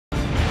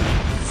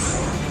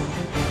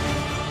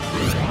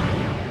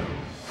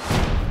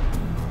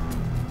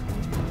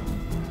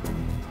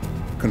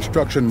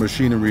Construction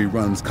machinery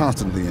runs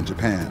constantly in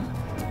Japan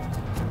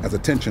as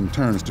attention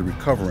turns to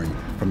recovering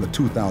from the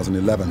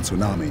 2011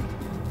 tsunami.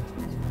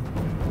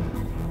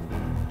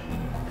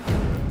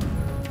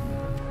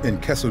 In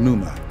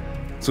Kesunuma,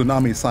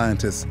 tsunami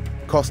scientist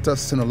Kostas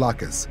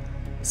Sinolakis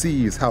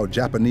sees how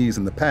Japanese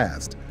in the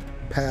past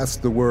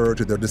passed the word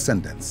to their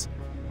descendants.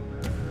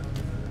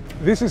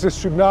 This is a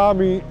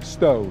tsunami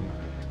stone.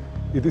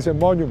 It is a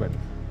monument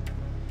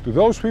to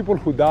those people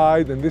who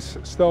died, and this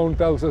stone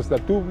tells us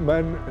that 2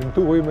 men and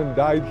 2 women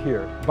died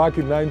here back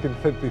in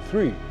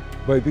 1933.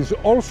 But it is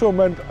also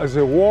meant as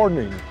a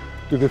warning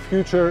to the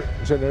future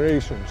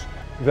generations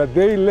that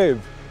they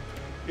live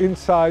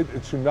inside a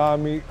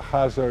tsunami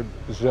hazard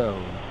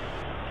zone.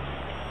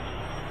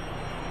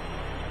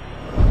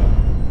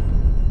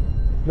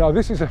 Now,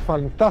 this is a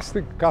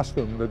fantastic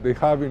custom that they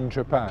have in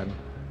Japan,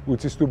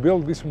 which is to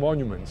build these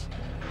monuments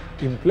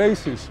in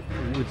places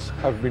which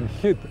have been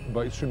hit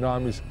by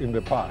tsunamis in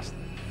the past.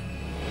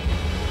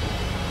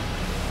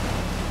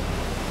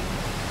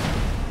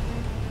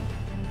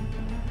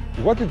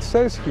 What it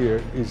says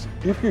here is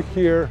if you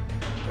hear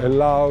a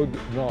loud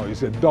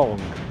noise, a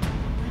dong,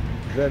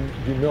 then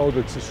you know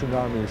that a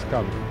tsunami is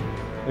coming.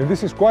 And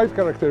this is quite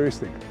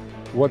characteristic.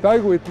 What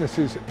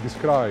eyewitnesses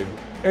describe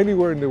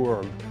anywhere in the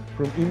world,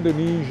 from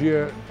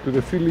Indonesia to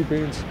the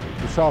Philippines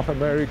to South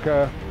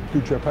America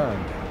to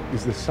Japan,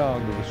 is the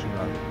sound of a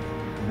tsunami.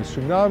 When the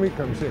tsunami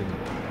comes in,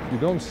 you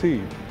don't see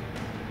it.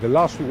 The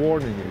last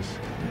warning is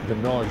the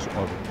noise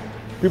of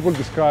it. People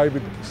describe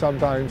it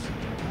sometimes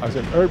as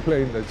an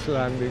airplane that's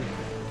landing,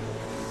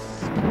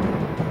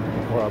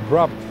 or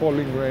abrupt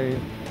falling rain.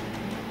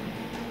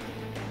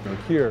 And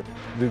here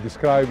they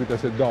describe it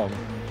as a dong,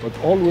 but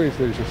always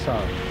there is a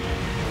sound.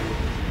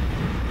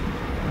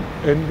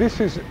 And this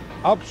is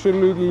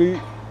absolutely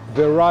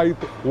the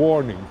right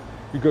warning,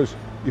 because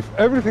if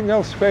everything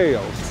else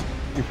fails,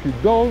 if you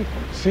don't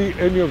see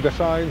any of the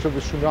signs of a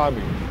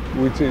tsunami,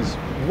 which is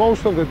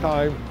most of the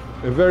time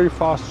a very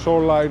fast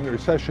shoreline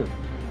recession,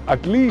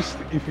 at least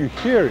if you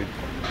hear it,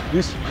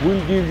 this will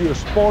give you a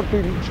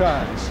sporting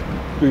chance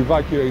to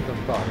evacuate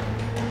on time.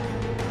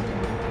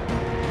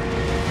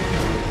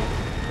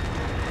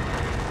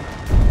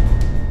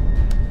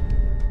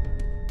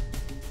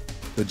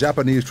 The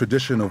Japanese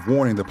tradition of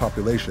warning the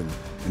population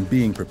and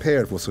being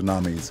prepared for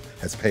tsunamis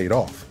has paid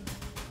off.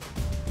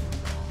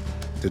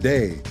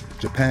 Today,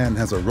 Japan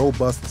has a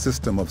robust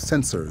system of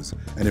sensors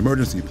and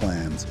emergency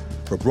plans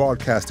for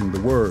broadcasting the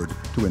word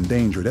to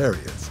endangered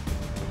areas.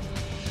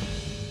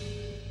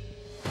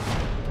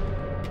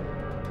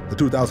 The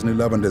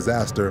 2011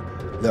 disaster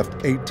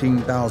left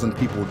 18,000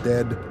 people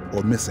dead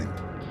or missing.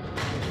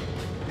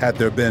 Had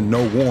there been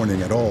no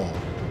warning at all,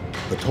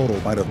 the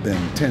total might have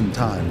been 10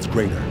 times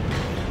greater.